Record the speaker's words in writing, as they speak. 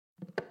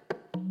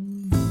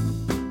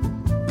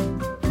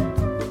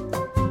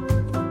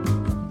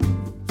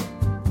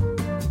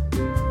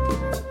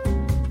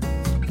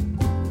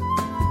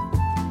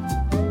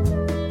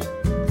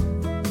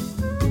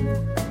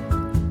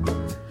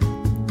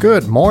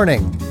Good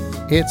morning.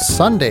 It's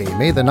Sunday,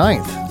 May the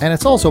 9th, and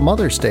it's also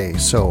Mother's Day,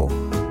 so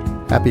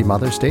happy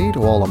Mother's Day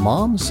to all the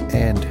moms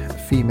and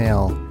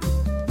female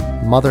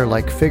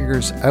mother-like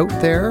figures out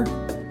there,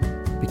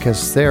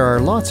 because there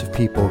are lots of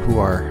people who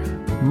are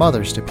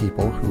mothers to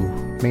people who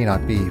may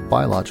not be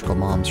biological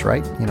moms,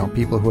 right? You know,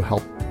 people who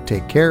help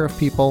take care of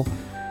people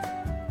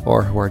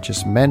or who are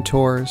just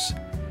mentors.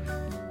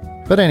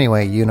 But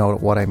anyway, you know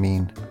what I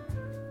mean.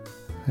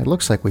 It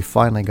looks like we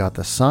finally got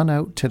the sun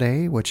out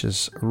today, which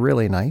is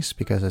really nice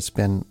because it's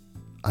been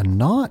a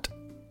not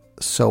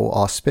so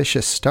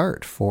auspicious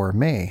start for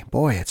May.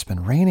 Boy, it's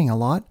been raining a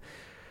lot,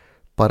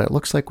 but it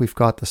looks like we've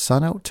got the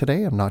sun out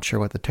today. I'm not sure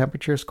what the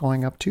temperature is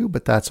going up to,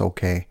 but that's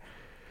okay.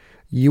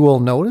 You will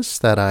notice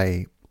that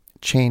I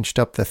changed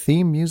up the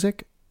theme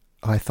music.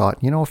 I thought,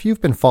 if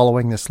you've been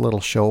following this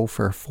little show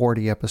for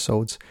 40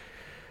 episodes,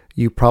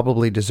 you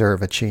probably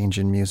deserve a change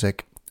in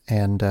music.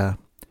 And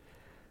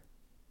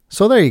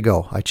so there you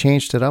go. I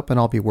changed it up, and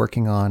I'll be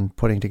working on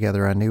putting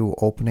together a new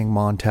opening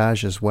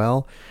montage as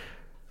well.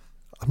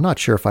 I'm not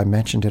sure if I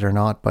mentioned it or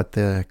not, but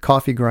the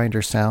coffee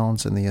grinder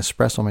sounds and the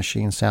espresso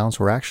machine sounds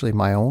were actually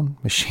my own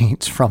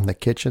machines from the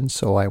kitchen.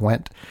 So I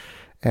went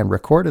and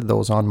recorded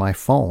those on my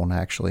phone,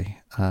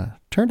 actually.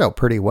 Turned out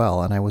pretty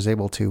well, and I was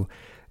able to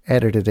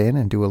edit it in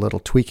and do a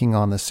little tweaking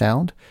on the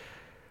sound.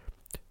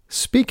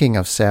 Speaking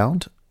of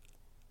sound,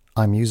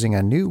 I'm using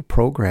a new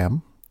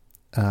program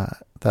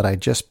that I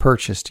just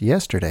purchased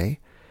yesterday.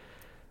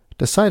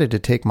 Decided to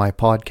take my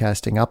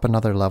podcasting up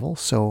another level,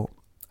 so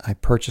I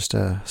purchased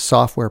a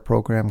software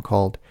program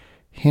called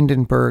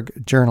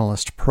Hindenburg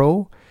Journalist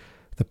Pro.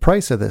 The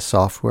price of this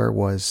software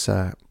was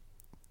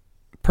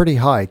pretty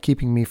high,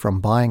 keeping me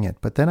from buying it,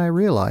 but then I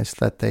realized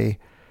that they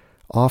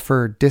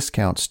offer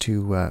discounts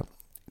to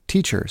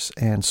teachers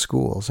and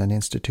schools and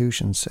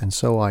institutions, and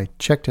so I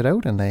checked it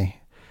out and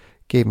they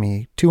gave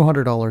me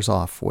 $200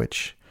 off,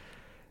 which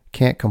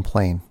can't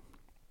complain.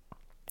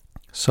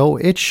 So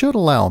it should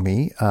allow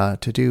me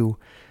to do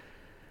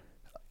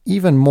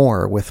even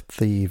more with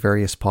the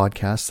various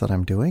podcasts that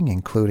I'm doing,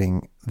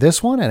 including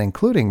this one and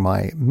including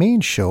my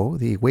main show,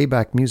 the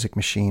Wayback Music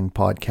Machine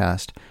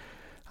podcast.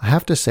 I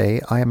have to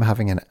say, I am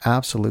having an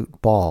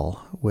absolute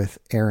ball with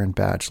Aaron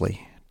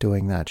Badgley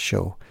doing that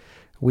show.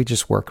 We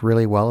just work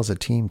really well as a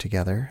team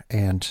together,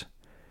 and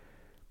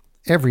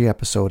every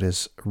episode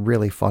is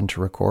really fun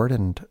to record,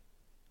 and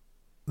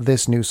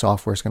this new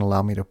software is going to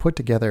allow me to put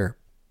together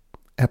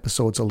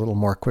episodes a little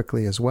more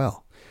quickly as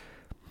well.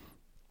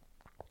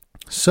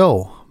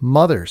 So,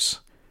 mothers,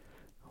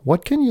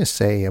 what can you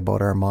say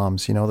about our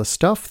moms? The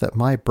stuff that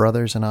my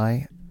brothers and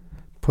I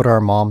put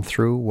our mom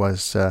through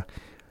was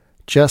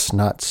just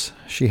nuts.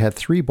 She had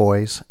 3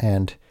 boys,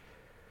 and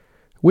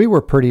we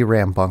were pretty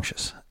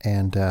rambunctious.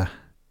 And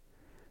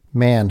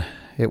man,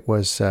 it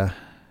was,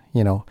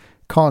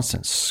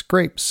 constant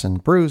scrapes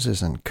and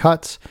bruises and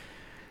cuts.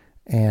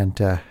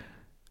 And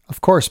of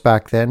course,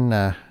 back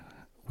then,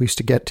 we used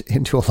to get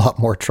into a lot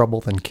more trouble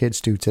than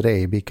kids do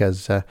today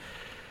because,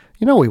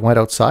 we went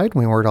outside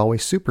and we weren't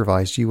always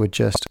supervised. You would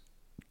just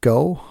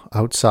go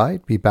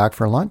outside, be back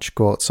for lunch,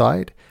 go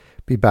outside,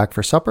 be back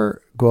for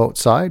supper, go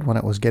outside when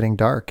it was getting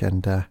dark.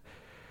 And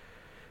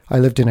I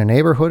lived in a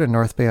neighborhood in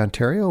North Bay,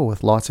 Ontario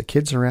with lots of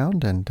kids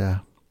around,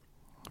 and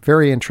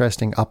very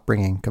interesting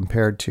upbringing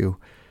compared to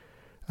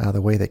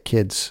the way that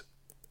kids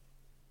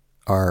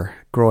are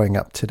growing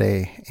up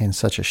today in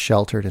such a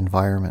sheltered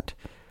environment.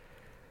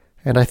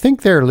 And I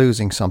think they're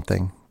losing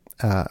something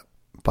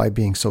by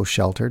being so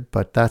sheltered,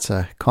 but that's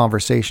a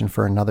conversation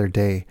for another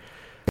day.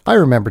 I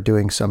remember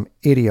doing some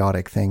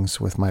idiotic things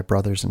with my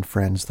brothers and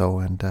friends, though,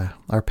 and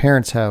our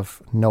parents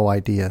have no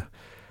idea,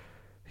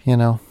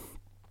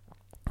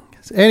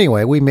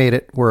 Anyway, we made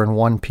it. We're in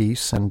one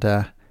piece, and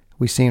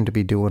we seem to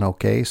be doing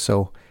okay.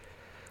 So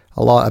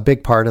a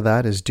big part of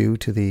that is due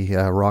to the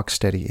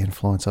rock-steady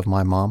influence of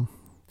my mom.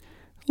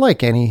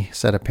 Like any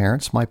set of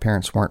parents, my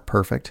parents weren't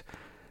perfect.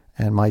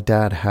 And my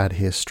dad had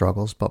his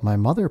struggles, but my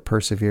mother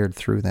persevered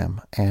through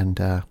them.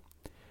 And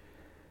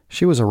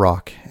she was a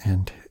rock.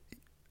 And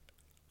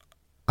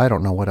I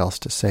don't know what else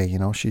to say.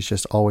 She's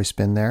just always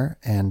been there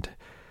and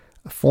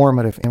a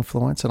formative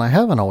influence. And I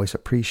haven't always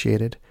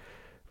appreciated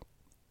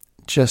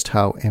just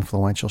how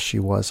influential she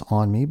was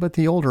on me. But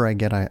the older I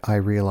get, I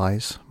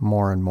realize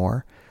more and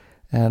more.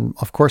 And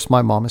of course,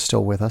 my mom is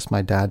still with us.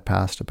 My dad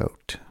passed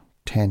about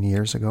 10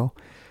 years ago.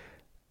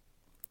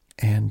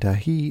 And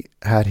he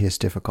had his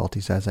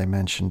difficulties, as I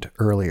mentioned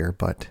earlier,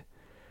 but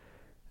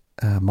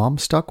Mom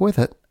stuck with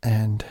it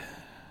and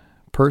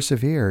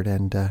persevered.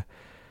 And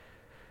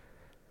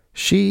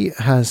she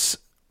has,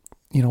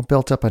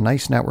 built up a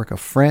nice network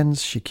of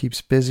friends. She keeps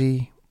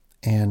busy,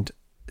 and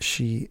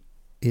she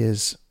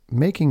is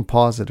making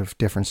positive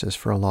differences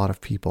for a lot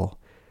of people.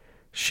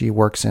 She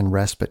works in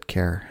respite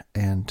care,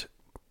 and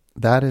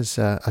that is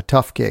a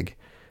tough gig.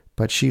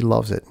 But she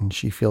loves it, and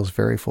she feels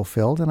very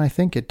fulfilled, and I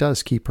think it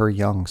does keep her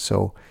young.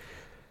 So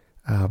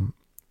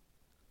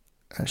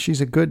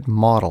she's a good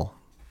model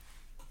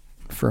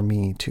for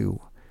me to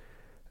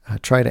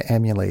try to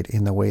emulate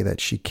in the way that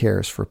she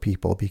cares for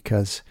people,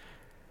 because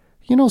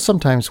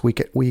Sometimes we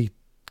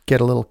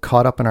get a little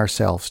caught up in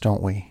ourselves,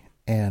 don't we?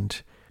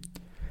 And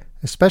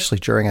especially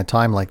during a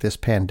time like this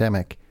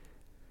pandemic,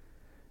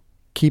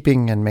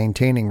 keeping and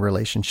maintaining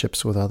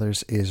relationships with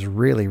others is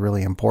really,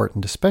 really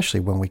important, especially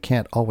when we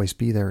can't always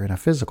be there in a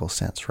physical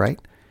sense, right?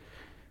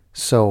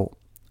 So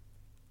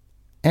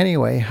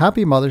anyway,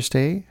 happy Mother's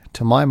Day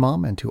to my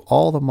mom and to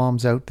all the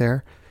moms out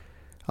there.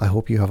 I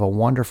hope you have a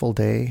wonderful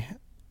day.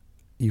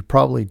 You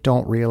probably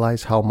don't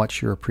realize how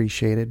much you're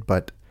appreciated,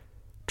 but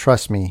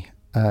trust me,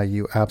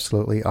 you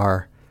absolutely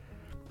are.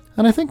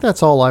 And I think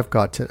that's all I've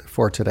got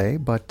for today,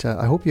 but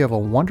I hope you have a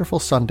wonderful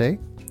Sunday,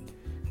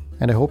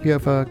 and I hope you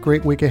have a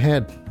great week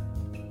ahead.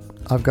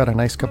 I've got a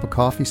nice cup of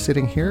coffee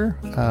sitting here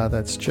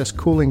that's just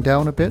cooling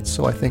down a bit,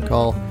 so I think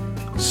I'll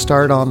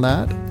start on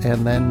that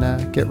and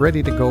then get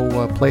ready to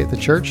go play at the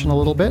church in a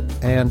little bit,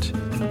 and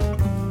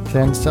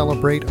then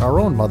celebrate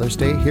our own Mother's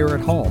Day here at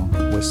home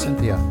with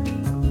Cynthia.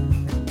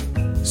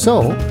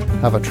 So,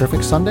 have a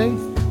terrific Sunday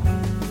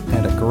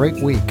and a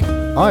great week.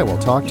 I will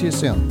talk to you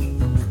soon.